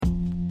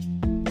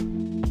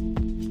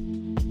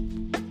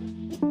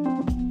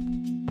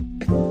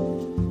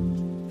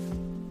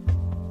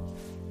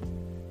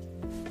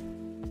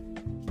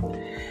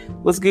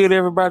What's good,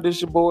 everybody? This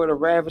your boy, the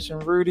Ravishing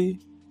Rudy,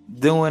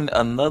 doing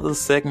another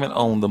segment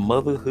on the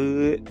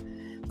motherhood,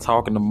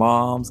 talking to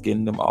moms,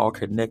 getting them all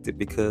connected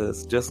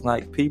because just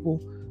like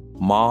people,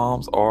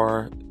 moms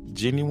are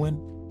genuine,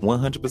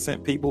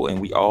 100% people,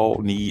 and we all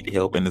need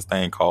help in this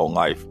thing called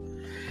life.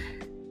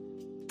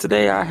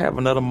 Today, I have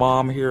another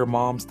mom here.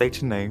 Mom,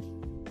 state your name.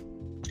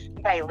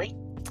 Bailey.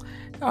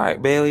 All right,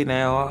 Bailey,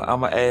 now I'm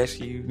going to ask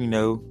you,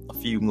 a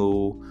few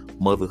little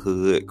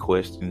motherhood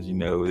questions,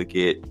 to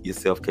get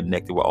yourself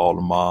connected with all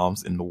the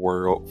moms in the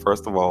world.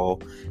 First of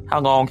all, how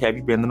long have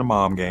you been in the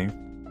mom game?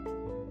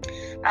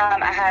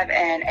 I have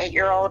an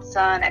 8-year-old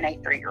son and a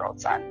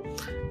 3-year-old son.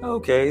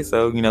 Okay,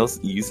 so,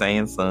 you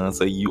saying son,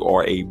 so you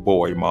are a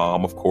boy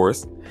mom, of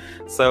course.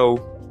 So,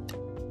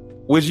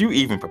 was you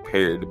even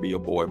prepared to be a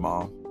boy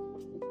mom?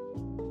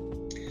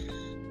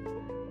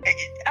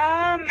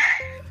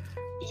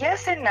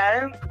 Yes and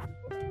no.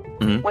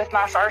 Mm-hmm. With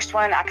my first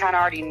one, I kind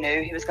of already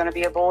knew he was going to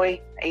be a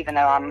boy, even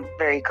though I'm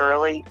very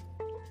girly.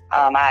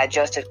 I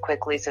adjusted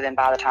quickly, so then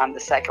by the time the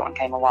second one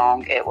came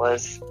along, it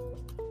was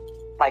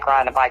like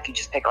riding a bike. You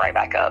just pick it right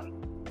back up.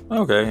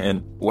 Okay,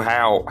 and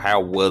how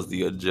was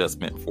the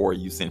adjustment for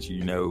you since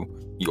you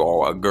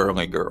are a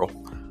girly girl?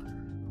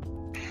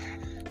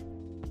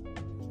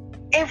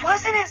 It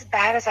wasn't as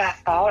bad as I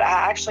thought.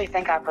 I actually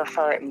think I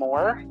prefer it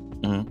more.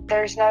 Mm-hmm.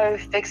 There's no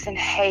fixing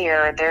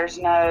hair. There's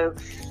no...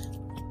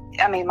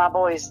 I mean, my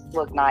boys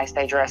look nice,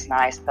 they dress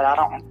nice, but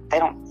they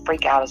don't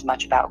freak out as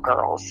much about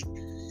girls,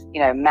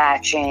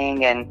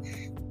 matching and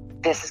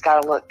this has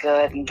got to look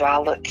good and do I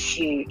look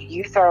cute?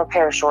 You throw a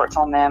pair of shorts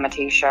on them, a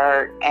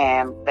t-shirt,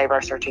 and they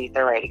brush their teeth,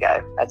 they're ready to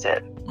go. That's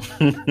it.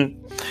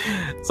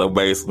 So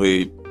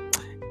basically,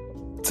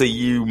 to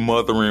you,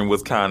 mothering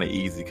was kind of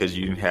easy because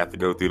you didn't have to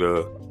go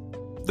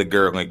through the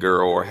girly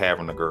girl or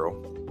having a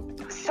girl.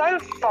 So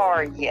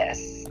far, yes.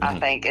 Mm-hmm.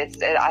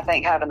 I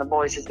think having the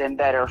boys has been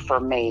better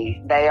for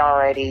me. They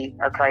already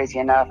are crazy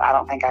enough. I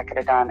don't think I could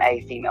have done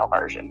a female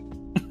version.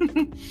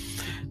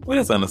 Well,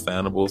 that's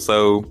understandable.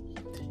 So,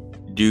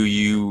 do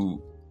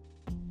you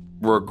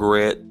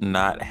regret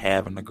not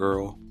having a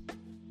girl?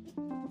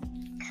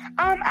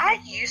 I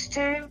used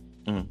to.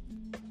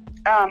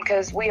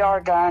 Because we are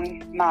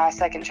done. My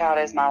second child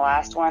is my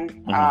last one.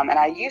 Mm-hmm. And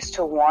I used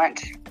to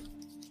want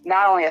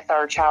not only a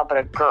third child, but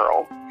a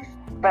girl.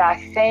 But I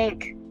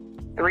think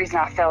the reason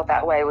I felt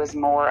that way was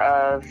more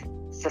of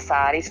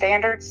society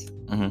standards,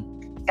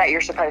 mm-hmm. that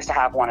you're supposed to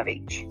have one of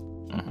each.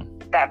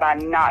 Mm-hmm. That by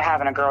not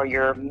having a girl,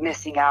 you're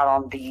missing out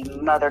on the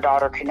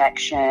mother-daughter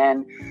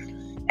connection.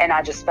 And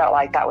I just felt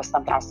like that was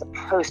something I was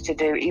supposed to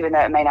do, even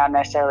though it may not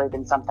necessarily have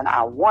been something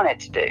I wanted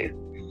to do.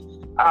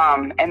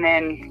 And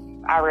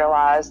then I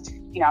realized,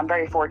 I'm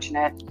very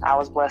fortunate. I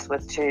was blessed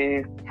with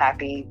 2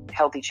 happy,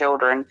 healthy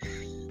children.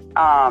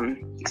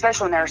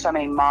 Especially when there are so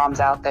many moms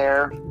out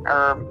there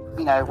or,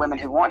 women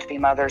who want to be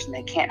mothers and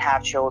they can't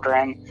have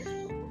children.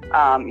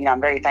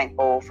 I'm very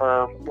thankful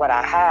for what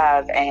I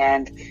have,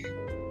 and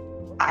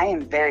I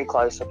am very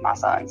close with my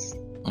sons.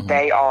 Mm-hmm.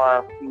 They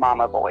are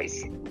mama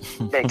boys,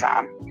 big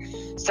time.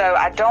 So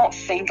I don't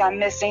think I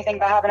missed anything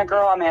by having a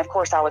girl. I mean, of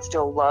course I would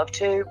still love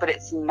to, but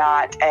it's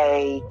not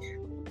a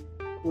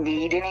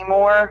need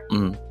anymore.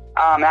 Mm-hmm.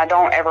 And I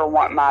don't ever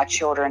want my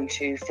children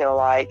to feel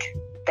like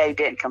they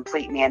didn't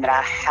complete me and that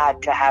I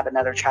had to have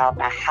another child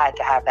and I had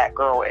to have that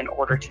girl in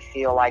order to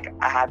feel like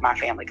I had my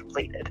family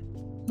completed.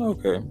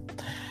 Okay.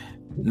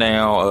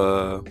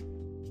 Now,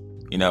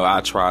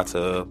 I try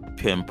to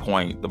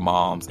pinpoint the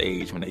mom's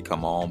age when they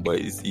come on,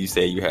 but you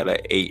said you had an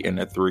 8 and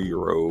a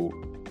 3-year-old.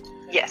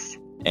 Yes.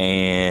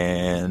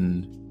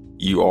 And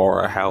you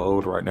are how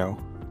old right now?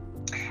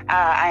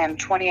 I am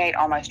 28,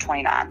 almost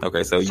 29.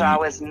 Okay, so I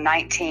was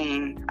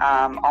 19,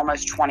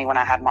 almost 20 when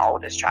I had my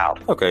oldest child.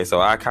 Okay, so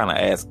I kind of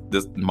asked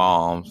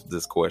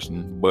this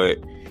question, but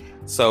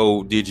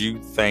so did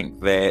you think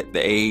that the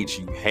age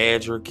you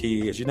had your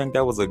kids, you think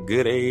that was a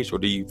good age, or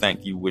do you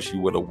think you wish you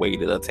would have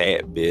waited a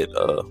tad bit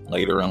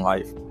later in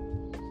life?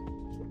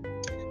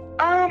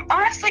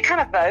 Honestly,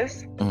 kind of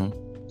both. Mm-hmm.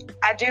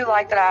 I do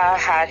like that I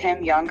had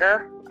him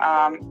younger.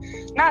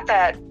 Not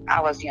that I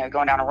was,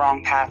 going down a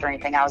wrong path or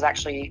anything. I was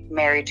actually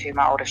married to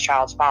my oldest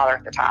child's father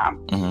at the time.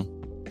 Mm-hmm.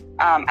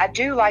 I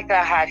do like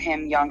that I had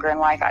him younger in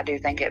life. I do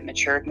think it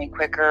matured me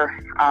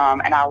quicker.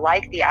 And I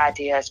like the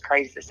idea, as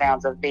crazy as it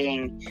sounds, of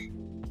being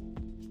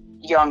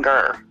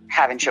younger,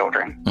 having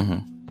children.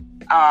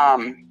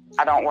 Mm-hmm.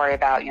 I don't worry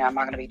about, I'm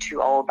not going to be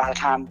too old by the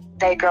time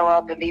they grow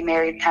up and be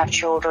married and have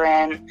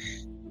children,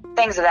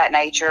 things of that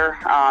nature.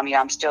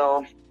 I'm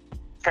still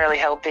fairly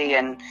healthy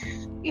and,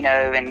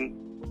 and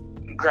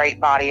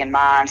great body and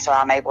mind, so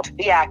I'm able to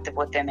be active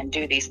with them and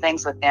do these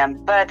things with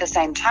them. But at the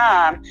same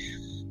time,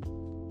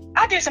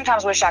 I do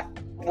sometimes wish I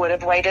would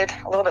have waited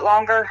a little bit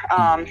longer,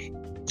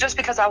 just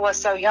because I was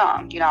so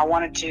young. I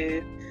wanted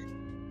to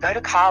go to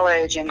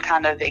college and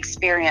kind of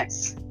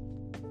experience,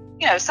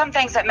 some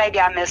things that maybe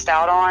I missed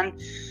out on,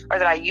 or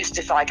that I used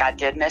to feel like I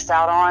did miss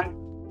out on.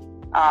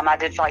 I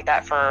did feel like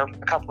that for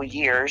a couple of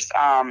years.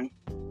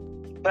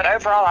 But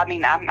overall,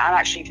 I'm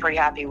actually pretty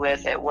happy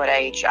with at what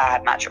age I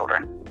had my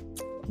children.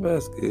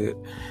 That's good.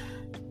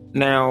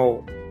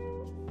 Now,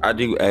 I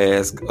do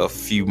ask a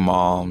few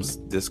moms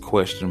this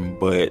question,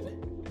 but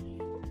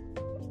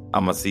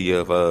I'm gonna see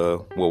if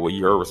what would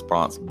your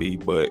response be.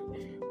 But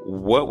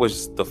what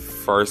was the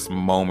first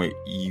moment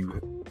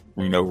you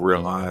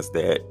realized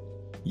that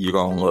you're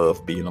gonna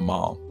love being a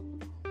mom?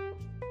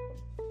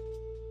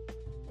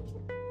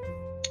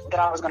 That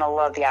I was gonna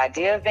love the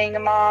idea of being a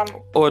mom,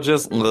 or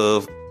just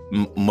love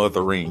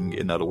mothering.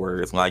 In other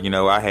words, like,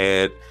 I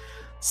had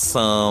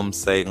some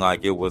say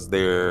like it was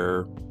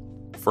their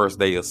first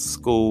day of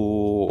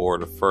school or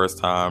the first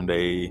time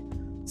they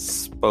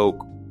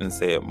spoke and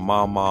said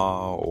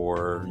mama,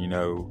 or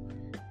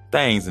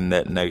things in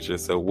that nature.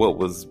 So what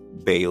was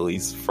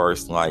Bailey's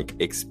first like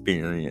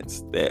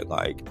experience that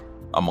like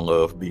I'm gonna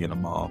love being a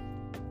mom?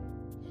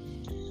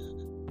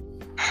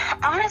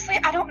 Honestly,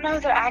 I don't know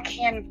that I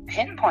can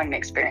pinpoint an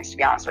experience, to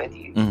be honest with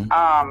you.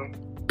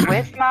 Mm-hmm.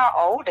 With my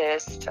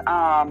oldest,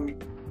 I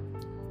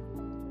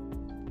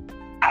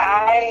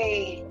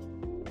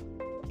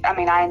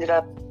ended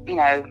up,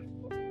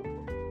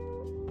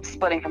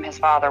 splitting from his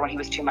father when he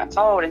was 2 months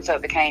old, and so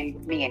it became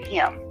me and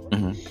him.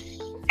 Mm-hmm.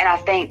 And I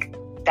think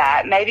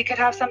that maybe could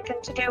have something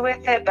to do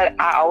with it, but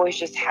I always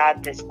just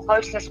had this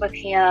closeness with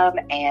him,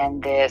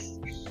 and this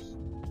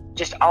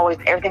just always,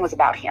 everything was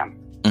about him.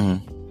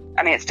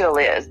 Mm-hmm. It still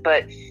is,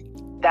 but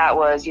that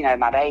was,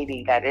 my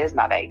baby. That is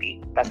my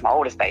baby. That's my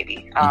oldest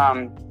baby.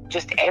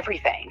 Just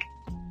everything.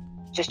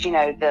 Just,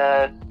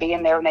 the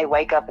being there when they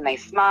wake up and they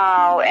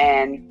smile,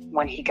 and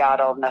when he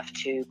got old enough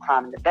to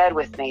climb into bed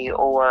with me,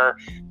 or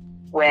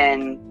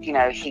when,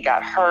 he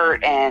got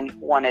hurt and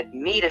wanted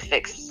me to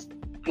fix,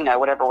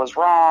 whatever was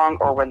wrong,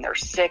 or when they're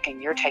sick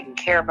and you're taking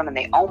care of them and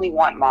they only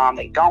want mom,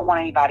 they don't want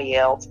anybody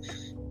else.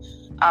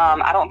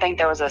 I don't think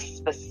there was a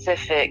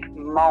specific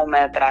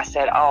moment that I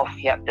said, oh,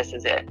 yep, this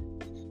is it.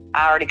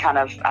 I already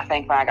I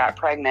think when I got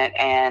pregnant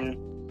and,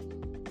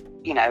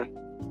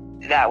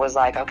 that was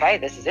like, okay,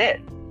 this is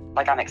it.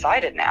 Like, I'm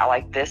excited now.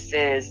 Like, this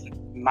is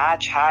my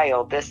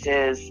child. This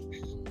is,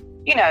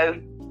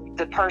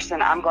 the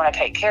person I'm going to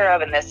take care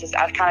of. And I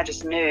kind of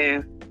just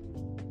knew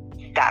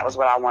that was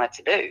what I wanted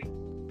to do.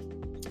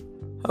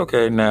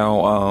 Okay.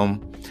 Now,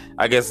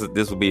 I guess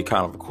this would be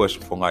kind of a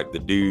question for like the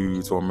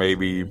dudes, or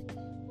maybe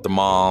the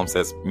moms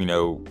that's,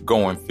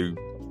 going through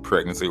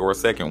pregnancy or a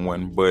second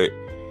one. But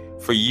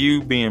for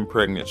you being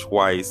pregnant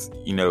twice,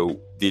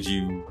 did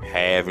you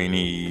have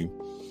any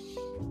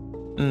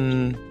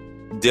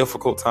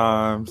difficult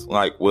times?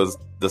 Like, was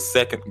the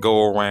second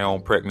go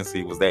around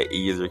pregnancy, was that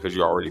easier because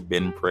you already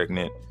been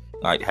pregnant?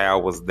 Like, how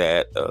was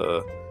that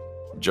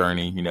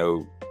journey,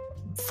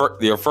 for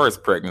your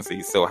first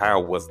pregnancy? So how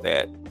was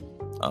that?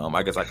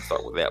 I guess I can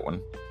start with that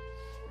one.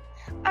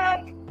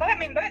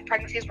 Both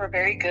pregnancies were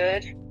very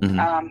good.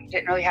 Mm-hmm.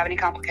 Didn't really have any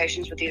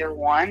complications with either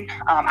one.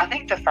 I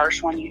think the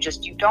first one, you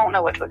don't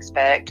know what to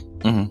expect.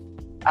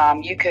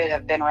 Mm-hmm. You could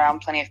have been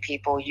around plenty of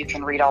people. You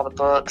can read all the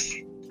books.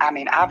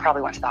 I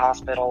probably went to the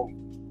hospital,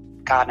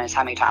 God knows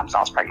how many times I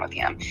was pregnant with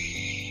him.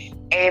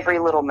 Every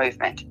little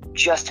movement,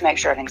 just to make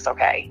sure everything's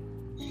okay.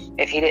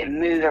 If he didn't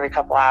move every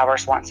couple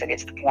hours, once it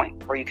gets to the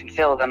point where you can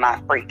feel them,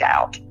 I freaked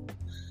out.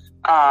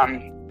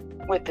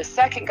 With the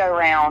second go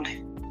round,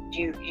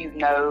 you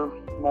know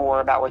more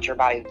about what your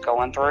body's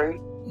going through.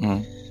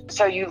 Mm-hmm.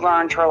 So you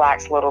learn to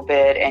relax a little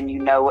bit, and you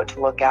know what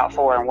to look out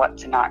for and what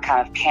to not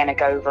kind of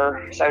panic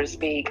over, so to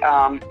speak.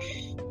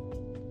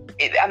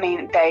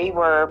 They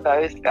were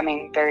both,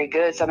 very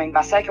good. So,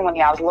 my second one,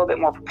 I was a little bit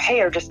more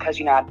prepared just because,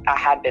 I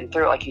had been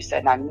through it, like you said,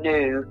 and I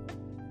knew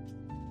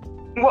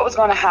what was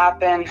going to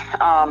happen.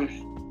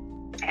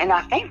 And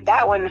I think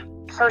that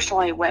one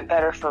personally went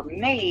better for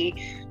me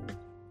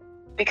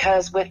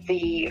because with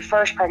the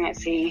first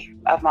pregnancy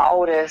of my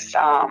oldest,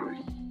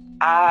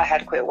 I had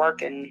to quit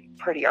working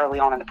pretty early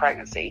on in the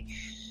pregnancy.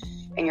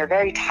 And you're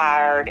very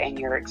tired and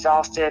you're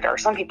exhausted, or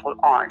some people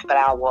aren't, but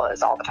I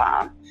was all the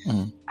time.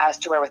 Mm-hmm. As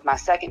to where with my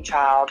second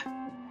child,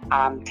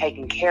 I'm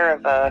taking care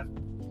of a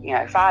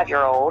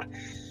 5-year-old.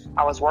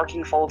 I was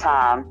working full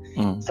time,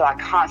 so I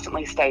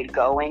constantly stayed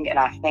going, and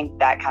I think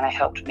that kind of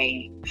helped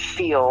me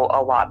feel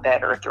a lot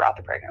better throughout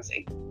the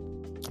pregnancy.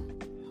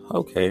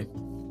 Okay,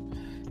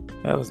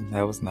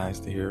 that was nice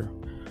to hear.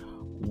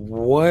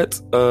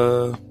 What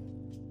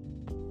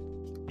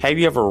have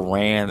you ever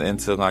ran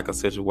into like a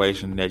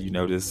situation that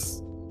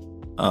this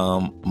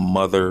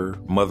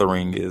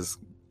mothering is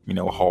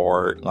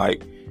hard?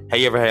 Like, have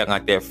you ever had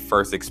like that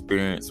first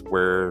experience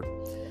where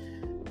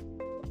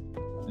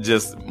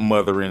just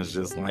mothering is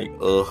just like,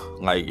 ugh?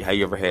 Like, have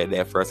you ever had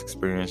that first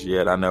experience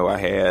yet? I know I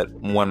had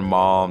one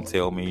mom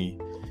tell me,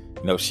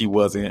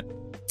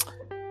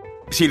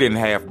 she didn't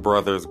have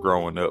brothers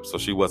growing up, so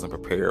she wasn't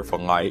prepared for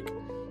like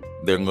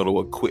their little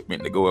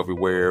equipment to go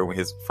everywhere when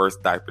his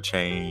first diaper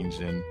change.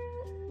 And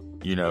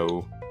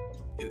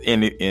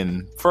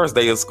in first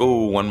day of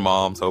school, one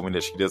mom told me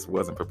that she just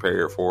wasn't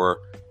prepared for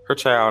her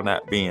child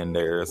not being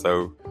there.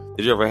 So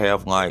did you ever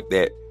have like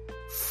that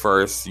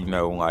first,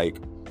 like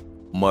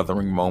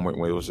mothering moment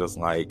where it was just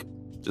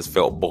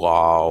felt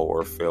blah,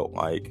 or felt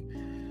like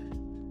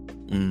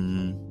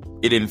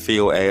it didn't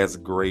feel as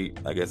great.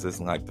 I guess it's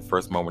like the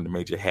first moment that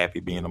made you happy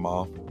being a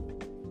mom.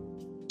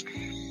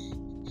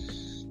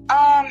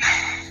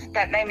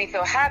 That made me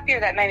feel happy,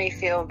 or that made me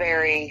feel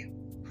very,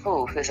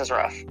 this is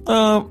rough.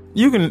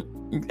 You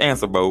can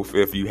answer both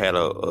if you had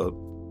a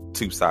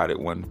two-sided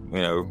one.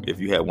 You know, if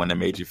you had one that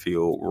made you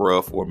feel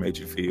rough or made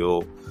you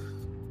feel,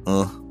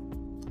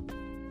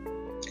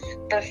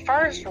 The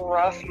first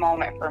rough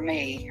moment for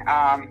me,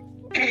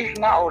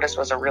 my oldest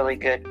was a really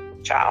good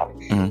child.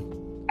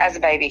 Mm-hmm. As a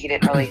baby, he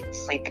didn't really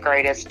sleep the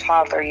greatest.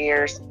 Toddler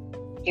years,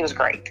 he was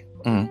great.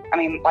 Mm-hmm. I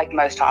mean, like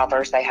most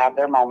toddlers, they have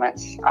their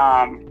moments.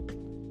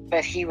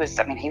 But he was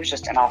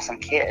just an awesome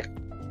kid.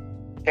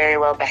 Very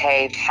well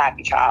behaved,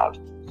 happy child.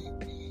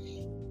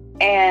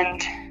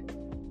 And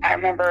I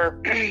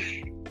remember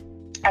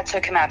I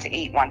took him out to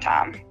eat one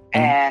time,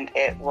 and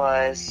it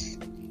was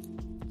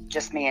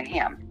just me and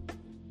him.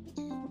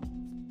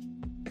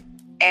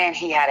 And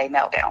he had a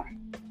meltdown.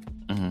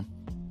 Mm-hmm.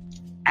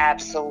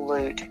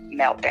 Absolute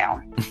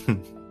meltdown.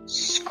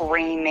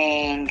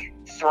 Screaming,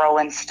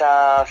 throwing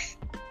stuff.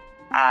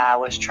 I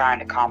was trying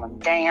to calm him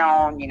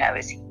down. He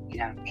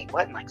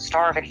wasn't like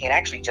starving. He had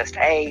actually just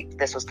ate.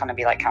 This was going to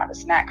be like kind of a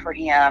snack for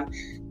him.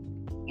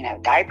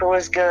 Diaper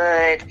was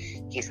good.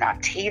 He's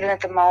not teething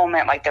at the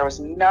moment. Like, there was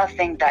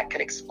nothing that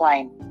could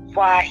explain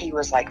why he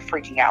was like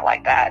freaking out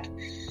like that.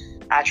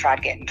 I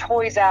tried getting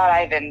toys out.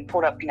 I even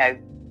pulled up,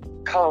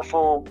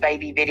 colorful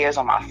baby videos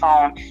on my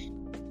phone.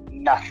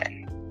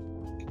 Nothing.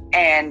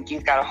 And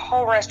you've got a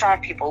whole restaurant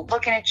of people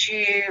looking at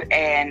you,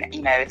 and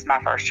it's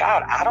my first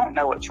child. I don't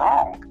know what's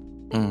wrong.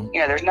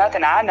 There's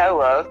nothing I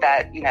know of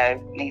that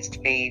needs to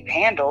be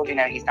handled.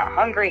 He's not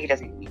hungry. He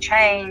doesn't need to be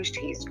changed.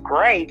 He's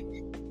great.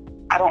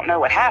 I don't know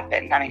what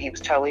happened. I mean, he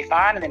was totally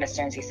fine, and then as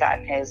soon as he sat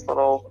in his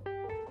little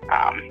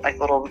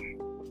little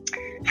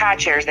high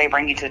chairs they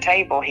bring you to the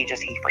table, he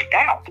freaked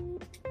out.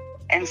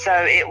 And so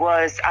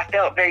I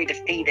felt very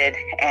defeated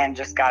and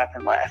just got up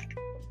and left.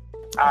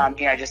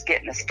 Just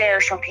getting the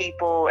stares from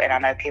people. And I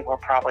know people are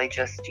probably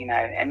just, in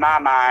my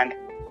mind,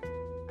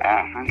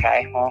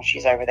 okay, well,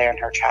 she's over there and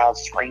her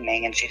child's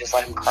screaming and she just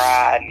let him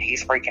cry and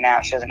he's freaking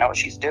out. She doesn't know what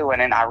she's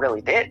doing. And I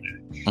really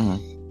didn't.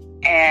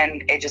 Mm-hmm.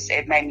 And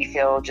it made me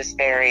feel just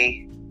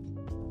very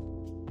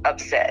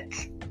upset.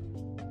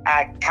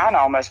 I kind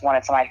of almost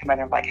wanted somebody to come in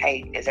there and be like,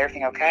 hey, is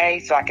everything okay?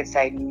 So I could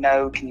say,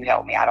 no, can you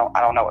help me? I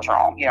don't know what's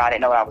wrong. I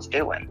didn't know what I was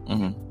doing.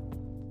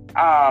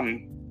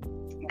 Mm-hmm.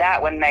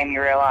 That one made me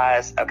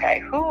realize,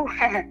 okay,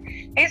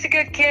 he's a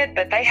good kid,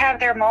 but they have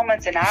their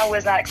moments, and I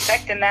was not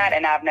expecting that,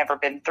 and I've never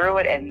been through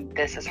it, and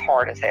this is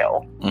hard as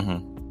hell.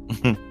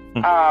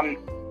 Mm-hmm.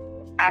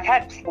 I've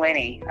had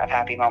plenty of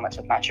happy moments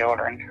with my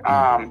children.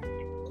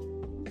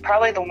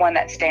 Probably the one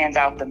that stands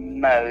out the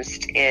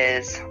most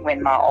is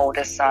when my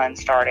oldest son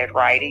started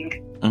writing.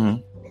 Mm-hmm.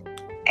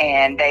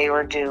 And they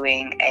were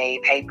doing a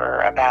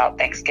paper about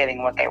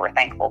Thanksgiving, what they were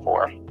thankful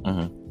for.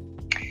 Mm-hmm.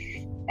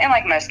 And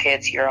like most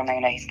kids, you're on there,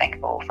 he's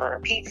thankful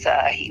for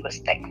pizza. He was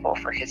thankful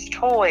for his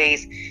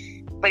toys.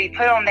 But he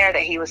put on there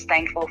that he was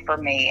thankful for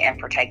me and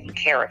for taking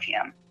care of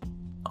him.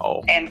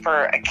 Oh. And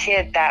for a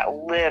kid that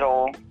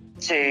little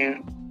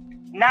to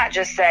not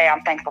just say,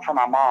 I'm thankful for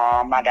my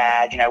mom, my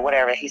dad,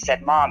 whatever. He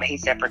said mom, but he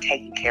said for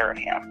taking care of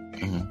him.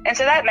 Mm-hmm. And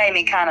so that made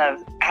me kind of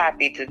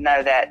happy to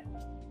know that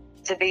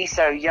to be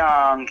so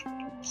young,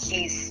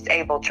 he's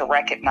able to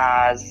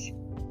recognize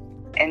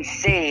and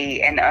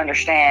see and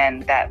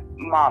understand that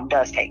mom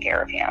does take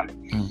care of him.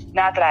 Mm.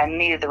 Not that I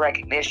needed the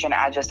recognition.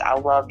 I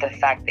love the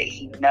fact that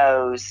he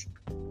knows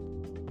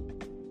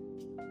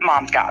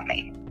mom's got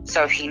me.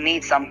 So if he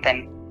needs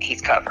something,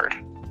 he's covered.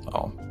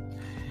 Oh.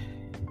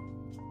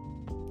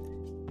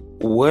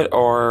 What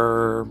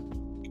are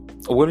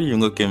you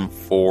looking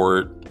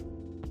forward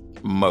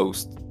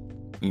most,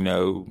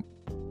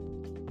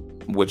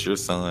 with your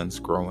sons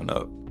growing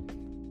up?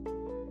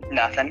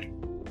 Nothing.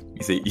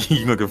 You see,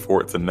 you looking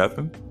forward to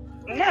nothing?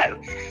 No.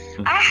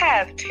 Mm-hmm. I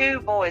have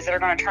 2 boys that are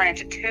going to turn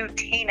into 2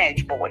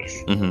 teenage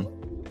boys.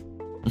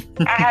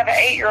 Mm-hmm. I have an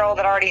 8-year-old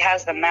that already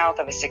has the mouth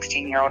of a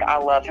 16-year-old. I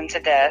love him to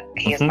death.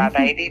 He is my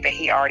baby, but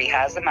he already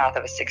has the mouth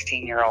of a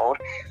 16-year-old.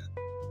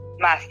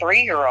 My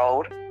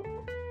 3-year-old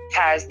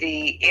has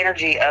the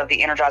energy of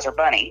the Energizer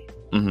Bunny.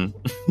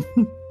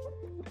 Mm-hmm.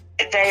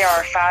 They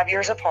are 5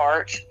 years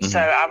apart, mm-hmm. so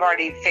I've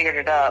already figured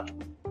it up.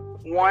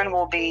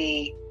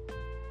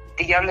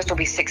 The youngest will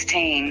be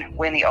 16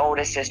 when the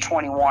oldest is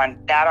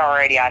 21. That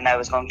already I know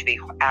is going to be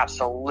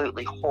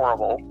absolutely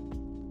horrible.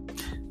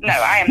 No,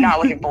 I am not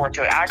looking forward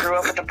to it. I grew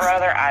up with a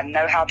brother. I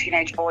know how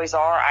teenage boys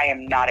are. I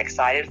am not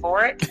excited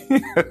for it.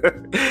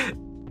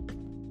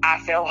 I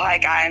feel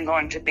like I am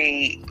going to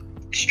be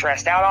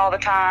stressed out all the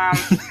time.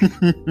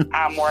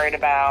 I'm worried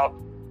about,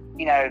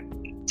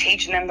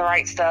 teaching them the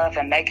right stuff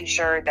and making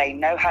sure they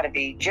know how to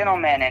be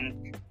gentlemen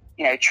and,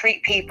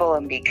 treat people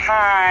and be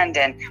kind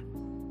and,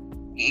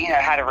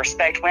 how to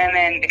respect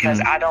women, because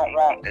I don't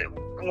want...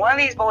 One of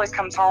these boys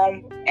comes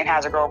home and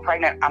has a girl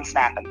pregnant, I'm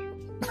snapping.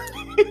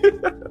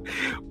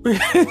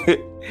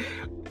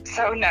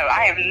 So no,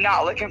 I am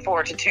not looking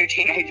forward to 2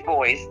 teenage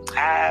boys.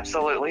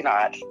 Absolutely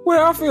not.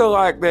 Well, I feel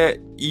like that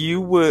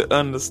you would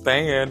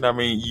understand. I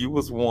mean, you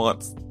was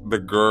once the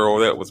girl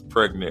that was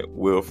pregnant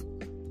with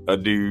a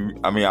dude.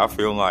 I mean, I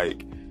feel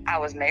like I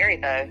was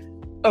married though.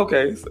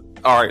 Okay,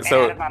 all right.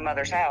 So out of my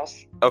mother's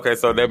house. Okay,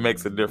 so that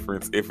makes a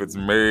difference if it's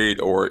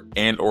married or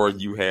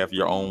you have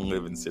your own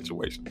living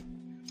situation.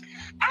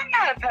 I'm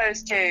not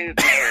opposed to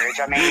marriage.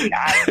 I mean,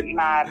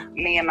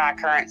 me and my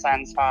current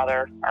son's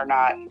father are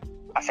not.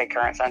 I say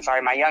current son.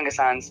 Sorry, my youngest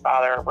son's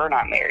father. We're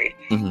not married.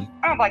 Mm-hmm.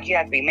 I don't like you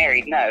have to be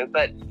married. No,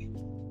 but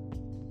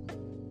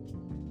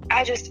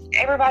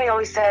everybody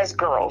always says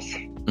girls.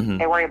 Mm-hmm.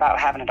 They worry about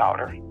having a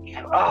daughter.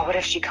 Oh, what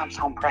if she comes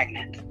home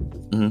pregnant?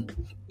 Mm-hmm.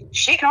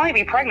 She can only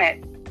be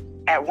pregnant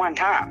at one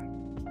time.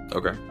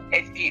 Okay.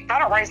 If I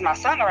don't raise my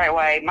son the right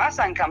way, my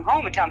son come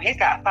home and tell him he's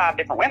got 5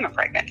 different women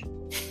pregnant.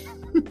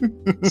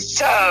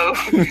 So,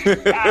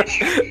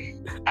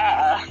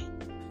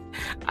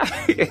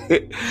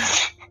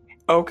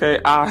 okay.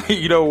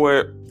 You know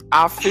what?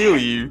 I feel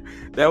you.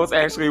 That was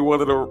actually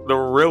one of the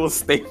realest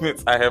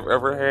statements I have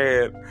ever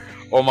had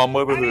on my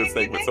motherhood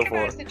segment so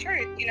far. It's the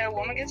truth. A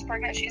woman gets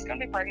pregnant, she's going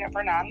to be pregnant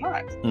for 9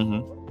 months.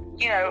 Mm-hmm.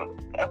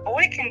 A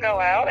boy can go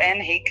out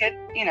and he could,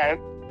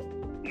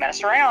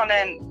 mess around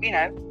and,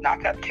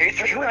 knock up 2,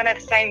 3 women at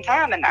the same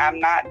time. And I'm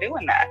not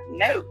doing that.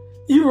 No.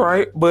 You're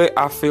right. But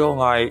I feel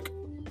like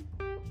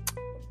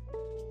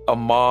a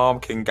mom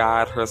can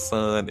guide her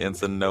son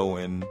into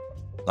knowing,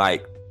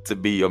 like, to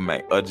be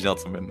a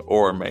gentleman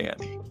or a man.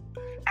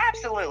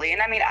 Absolutely.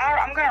 And I mean,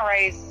 I'm going to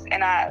raise,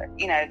 and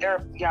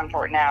they're young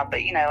for it now,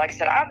 but, like I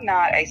said, I'm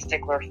not a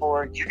stickler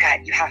for you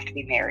have to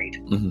be married.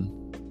 Mm-hmm.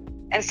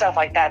 And stuff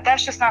like that.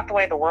 That's just not the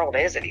way the world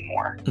is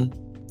anymore. Mm-hmm.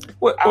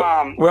 Well,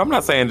 I'm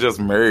not saying just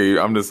married.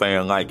 I'm just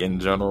saying, like, in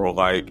general,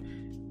 like,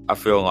 I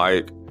feel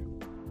like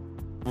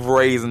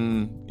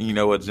raising,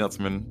 a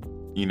gentleman,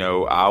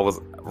 I was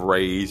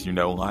raised,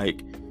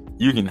 like,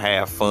 you can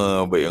have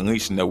fun, but at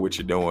least you know what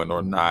you're doing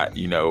or not,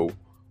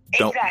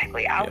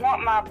 Exactly. I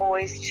want my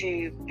boys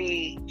to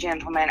be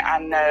gentlemen. I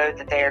know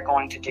that they are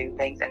going to do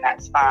things, and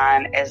that's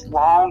fine as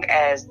long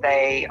as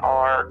they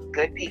are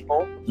good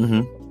people.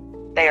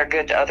 Mm-hmm. They are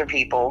good to other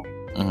people.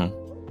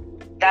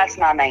 Mm-hmm. That's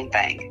my main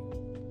thing.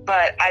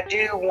 But I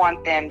do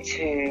want them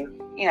to,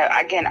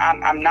 again,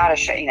 I'm not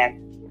ashamed,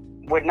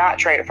 would not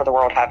trade it for the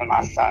world having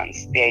my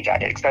sons the age I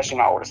did, especially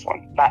my oldest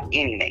one, by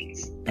any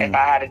means. Mm-hmm. If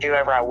I had to do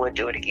over, I would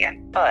do it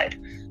again. But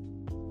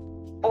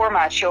for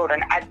my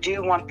children, I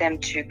do want them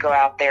to go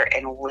out there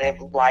and live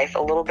life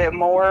a little bit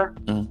more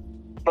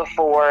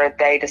before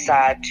they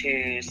decide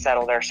to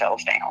settle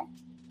themselves down.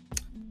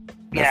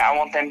 I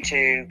want them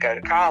to go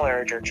to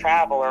college or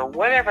travel or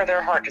whatever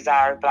their heart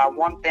desires, but I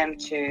want them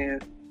to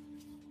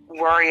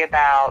worry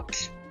about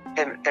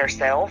their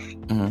self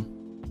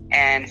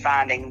and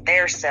finding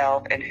their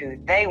self and who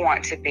they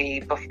want to be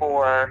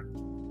before,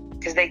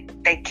 because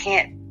they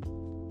can't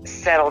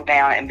settle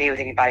down and be with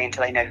anybody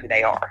until they know who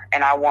they are.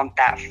 And I want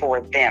that for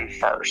them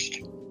first.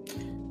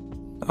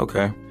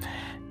 Okay.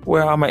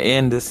 Well, I'm going to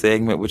end this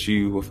segment with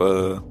you with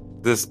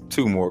just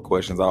 2 more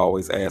questions I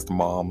always ask the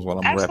moms when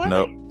I'm wrapping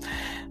up.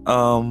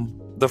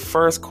 The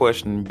first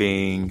question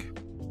being,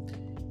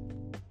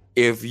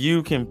 if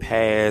you can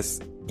pass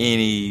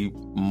any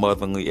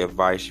motherly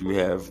advice you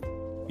have,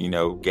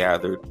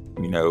 gathered,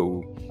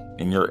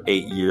 in your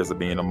 8 years of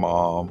being a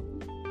mom,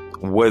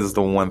 what is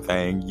the one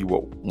thing you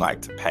would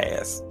like to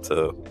pass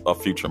to a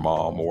future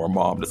mom or a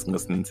mom that's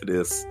listening to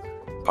this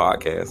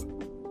podcast?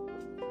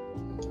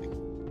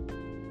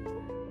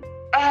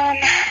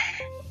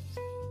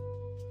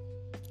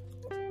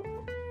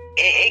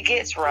 It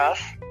gets rough.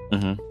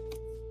 Mm-hmm.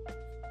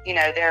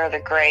 There are the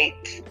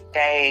great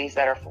days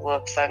that are full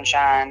of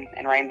sunshine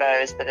and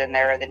rainbows, but then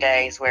there are the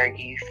days where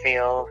you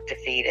feel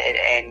defeated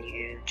and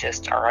you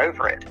just are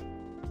over it.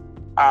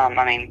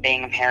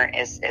 Being a parent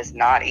is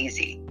not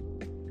easy.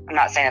 I'm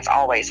not saying it's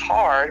always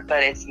hard,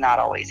 but it's not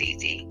always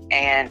easy.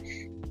 And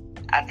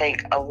I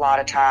think a lot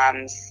of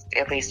times,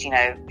 at least,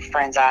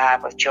 friends I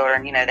have with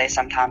children, they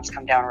sometimes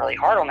come down really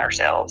hard on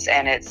themselves,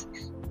 and it's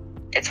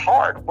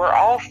hard. We're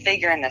all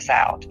figuring this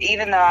out.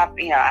 Even though I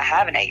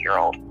have an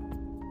 8-year-old,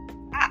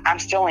 I'm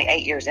still only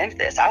 8 years into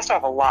this. I still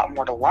have a lot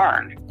more to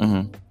learn.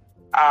 Mm-hmm.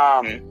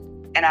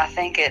 And I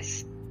think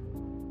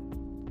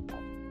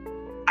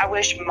I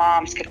wish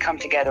moms could come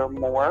together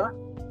more.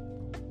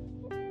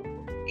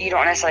 You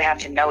don't necessarily have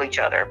to know each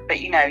other, but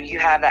you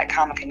have that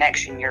common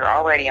connection. You're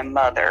already a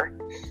mother,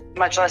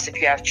 much less if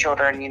you have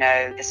children,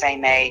 the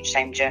same age,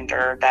 same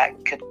gender,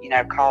 that could,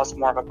 cause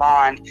more of a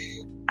bond.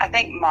 I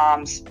think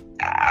moms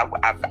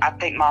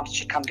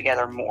should come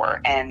together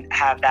more and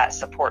have that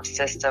support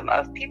system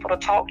of people to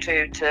talk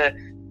to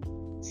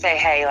say,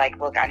 hey, like,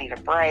 look, I need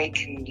a break.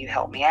 Can you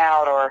help me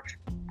out? Or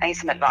I need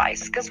some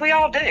advice. Because we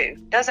all do.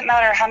 Doesn't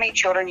matter how many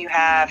children you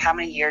have, how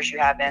many years you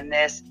have in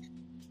this.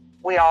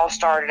 We all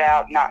started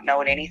out not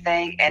knowing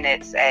anything, and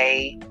it's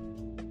a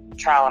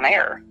trial and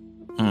error.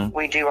 Mm-hmm.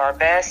 We do our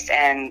best,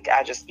 and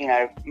I just,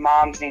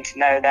 moms need to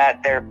know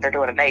that they're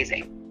doing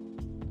amazing.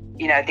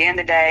 At the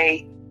end of the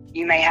day,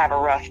 you may have a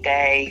rough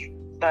day,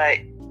 but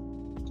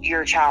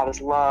your child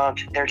is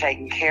loved, they're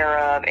taken care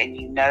of, and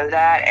you know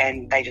that,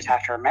 and they just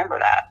have to remember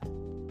that.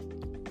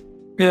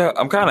 Yeah,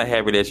 I'm kind of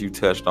happy that you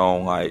touched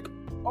on, like,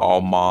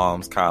 all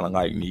moms kind of,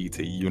 like, need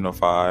to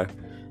unify.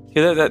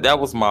 Yeah, that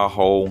was my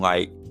whole,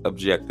 like,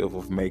 objective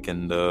of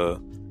making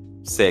the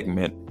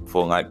segment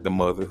for, like, the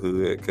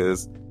motherhood,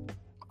 because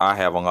I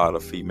have a lot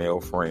of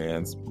female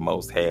friends,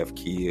 most have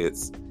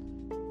kids,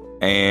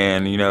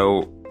 and, you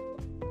know,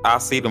 I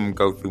see them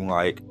go through,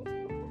 like,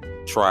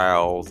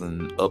 trials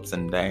and ups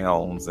and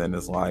downs, and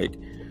it's like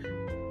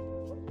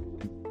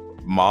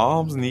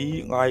moms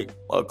need, like,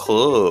 a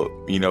club,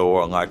 you know,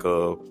 or like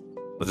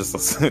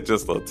just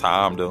a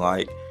time to,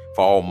 like,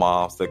 for all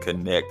moms to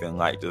connect and,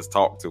 like, just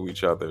talk to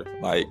each other,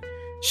 like,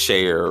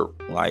 share,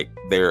 like,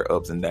 their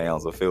ups and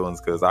downs of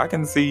feelings, because I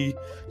can see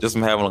just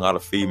from having a lot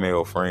of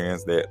female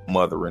friends that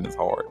mothering is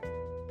hard.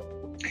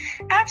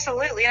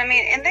 Absolutely. I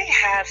mean, and they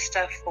have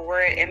stuff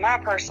for it. In my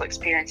personal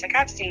experience, like,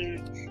 I've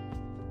seen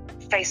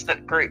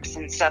Facebook groups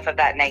and stuff of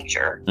that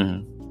nature,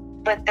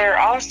 but they're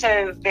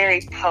also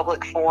very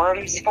public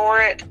forums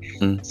for it.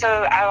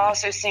 So I've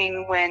also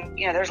seen when,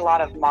 you know, there's a lot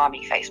of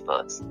mommy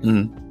Facebooks,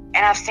 and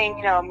I've seen,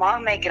 you know, a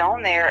mom make it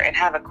on there and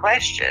have a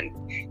question,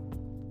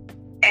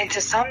 and to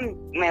some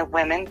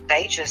women,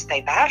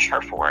 they bash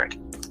her for it.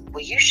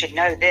 Well, you should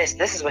know this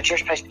is what you're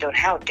supposed to be doing,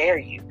 how dare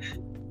you.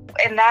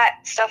 And that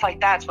stuff like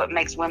that's what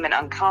makes women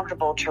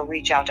uncomfortable to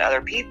reach out to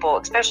other people,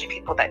 especially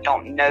people that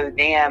don't know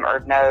them or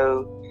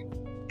know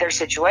their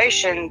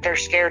situation. They're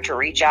scared to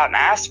reach out and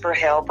ask for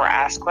help or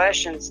ask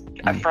questions,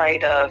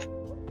 afraid of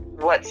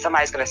what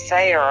somebody's going to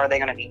say, or are they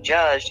going to be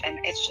judged. And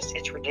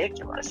it's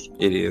ridiculous.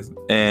 It is.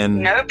 And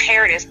no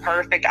parent is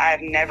perfect. I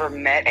have never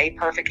met a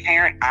perfect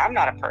parent. I'm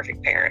not a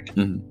perfect parent.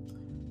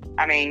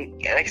 I mean,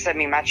 like I said,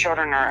 my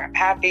children are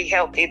happy,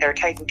 healthy, they're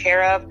taken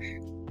care of.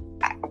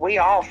 We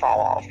all fall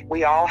off.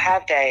 We all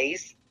have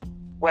days,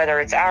 whether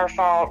it's our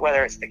fault,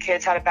 whether it's the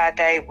kids had a bad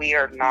day. We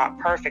are not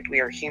perfect. We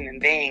are human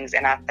beings.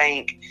 And I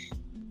think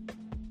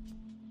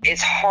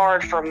it's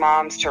hard for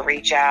moms to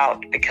reach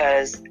out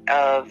because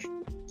of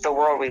the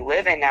world we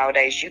live in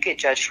nowadays. You get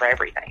judged for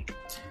everything.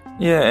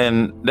 Yeah,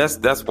 and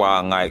that's why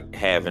I like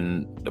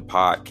having the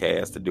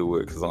podcast to do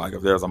it, because, like,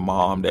 if there's a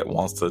mom that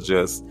wants to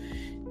just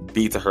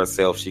be to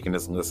herself, she can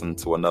just listen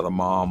to another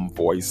mom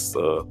voice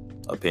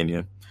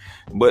opinion.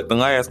 But the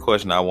last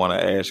question I want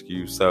to ask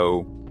you,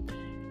 so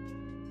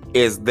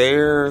is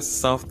there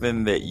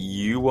something that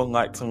you would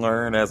like to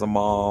learn as a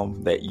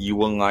mom, that you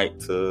would like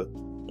to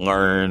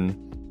learn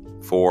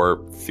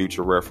for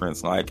future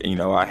reference? Like, you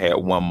know, I had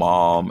one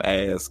mom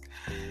ask,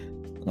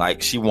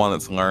 like, she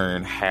wanted to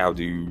learn how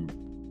to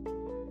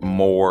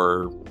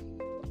more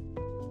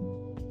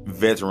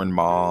veteran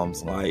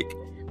moms, like,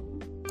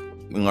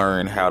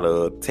 learn how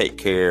to take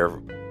care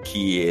of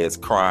kids,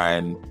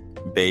 crying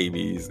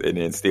babies, and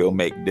then still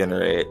make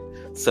dinner at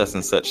such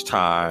and such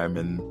time,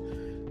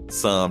 and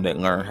some that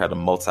learn how to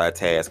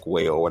multitask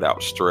well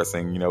without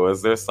stressing. You know,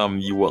 is there something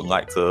you would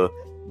like to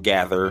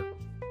gather,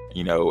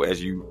 you know,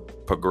 as you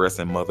progress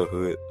in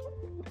motherhood?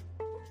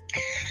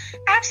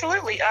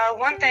 Absolutely.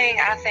 One thing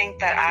I think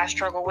that I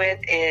struggle with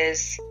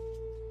is,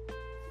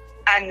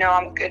 I know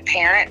I'm a good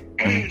parent,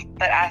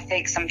 but I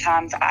think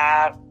sometimes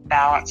I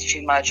balance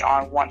too much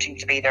on wanting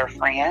to be their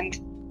friend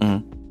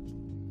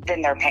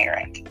than their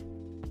parent.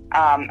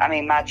 I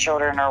mean, my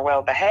children are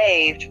well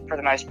behaved for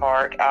the most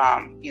part.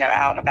 You know,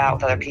 out and about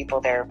with other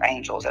people, they're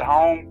angels at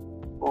home.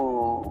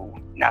 Ooh,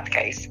 not the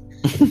case.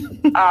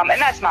 And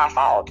that's my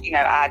fault. You know,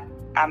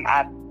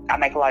 I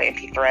make a lot of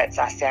empty threats.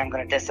 I say I'm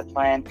going to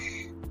discipline.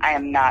 I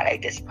am not a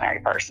disciplinary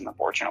person,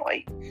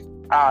 unfortunately.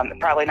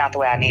 Probably not the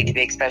way I need to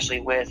be,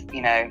 especially with,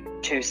 you know,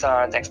 two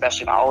sons,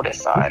 especially my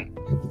oldest son.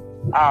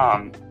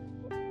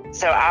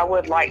 So I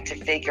would like to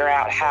figure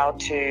out how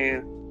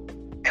to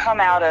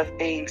come out of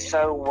being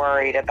so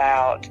worried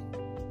about,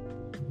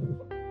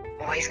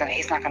 well, he's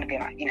not going to be,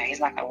 you know, he's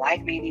not going to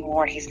like me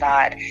anymore. He's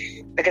not,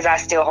 because I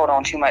still hold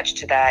on too much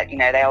to that. You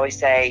know, they always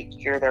say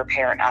you're their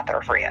parent, not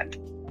their friend.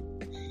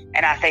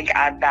 And I think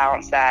I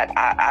balance that.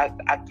 I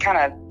kind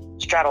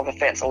of straddle the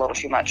fence a little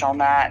too much on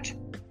that,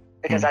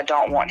 because I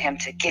don't want him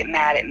to get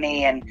mad at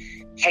me and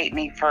hate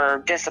me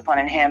for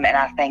disciplining him. And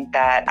I think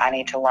that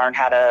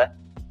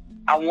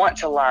I want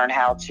to learn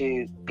how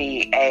to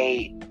be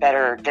a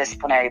better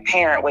disciplinary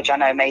parent, which I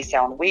know may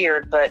sound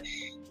weird, but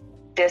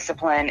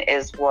discipline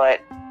is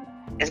what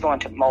is going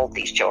to mold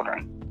these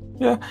children.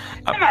 Yeah.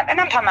 And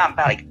I'm talking about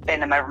like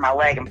bending them over my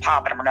leg and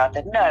popping them or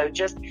nothing. No,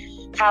 just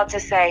how to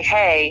say,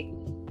 hey,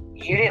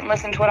 you didn't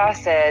listen to what I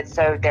said,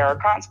 so there are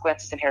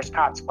consequences, and here's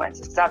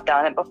consequences. Because I've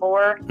done it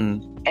before,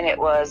 and it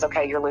was,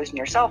 okay, you're losing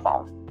your cell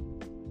phone.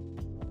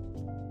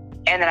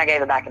 And then I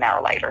gave it back an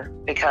hour later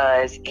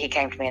because he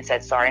came to me and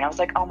said sorry. And I was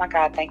like, oh my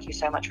God, thank you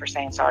so much for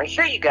saying sorry.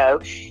 Here you go.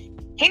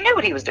 He knew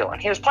what he was doing.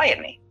 He was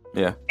playing me.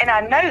 Yeah. And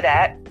I know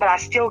that, but I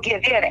still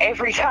give in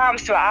every time.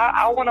 So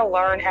I want to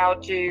learn how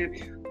to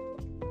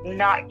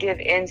not give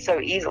in so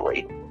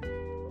easily.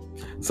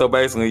 So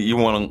basically you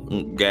want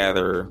to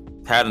gather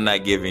how to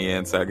not give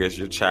in. So I guess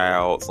your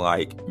child's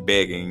like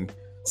begging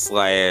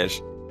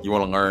 / you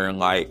want to learn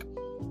like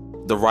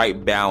the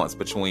right balance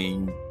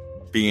between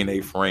being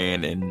a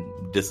friend and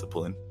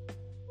discipline?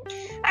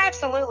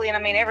 Absolutely. And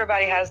I mean,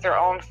 everybody has their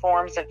own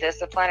forms of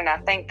discipline. And I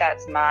think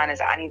that's mine,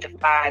 is I need to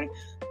find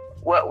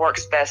what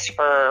works best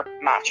for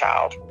my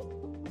child.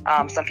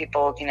 Some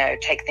people,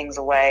 take things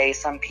away.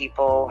 Some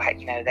people,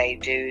 they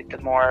do the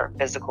more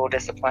physical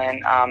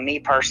discipline. Me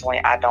personally,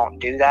 I don't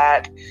do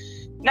that.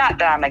 Not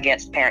that I'm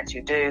against parents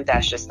who do.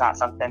 That's just not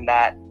something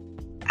that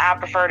I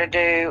prefer to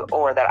do,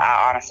 or that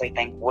I honestly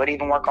think would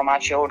even work on my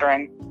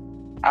children.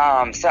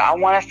 So I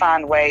want to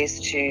find ways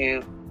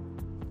to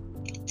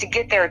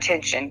get their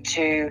attention,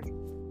 to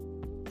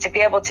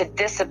be able to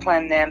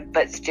discipline them,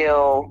 but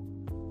still,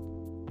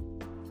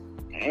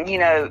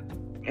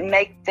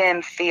 make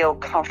them feel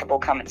comfortable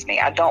coming to me.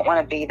 I don't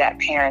want to be that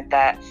parent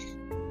that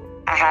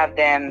I have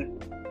them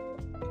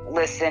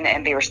listen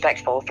and be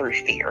respectful through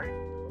fear.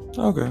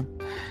 Okay.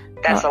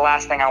 That's the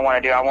last thing I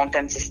want to do. I want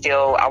them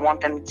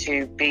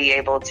to be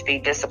able to be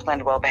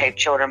disciplined, well-behaved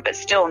children, but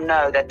still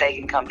know that they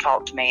can come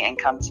talk to me and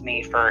come to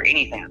me for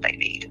anything that they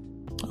need.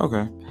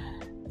 Okay.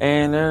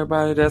 And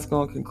everybody, that's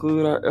going to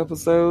conclude our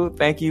episode.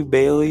 Thank you,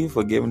 Bailey,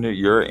 for giving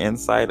your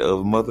insight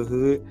of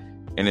motherhood.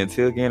 And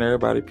until again,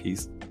 everybody,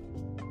 peace.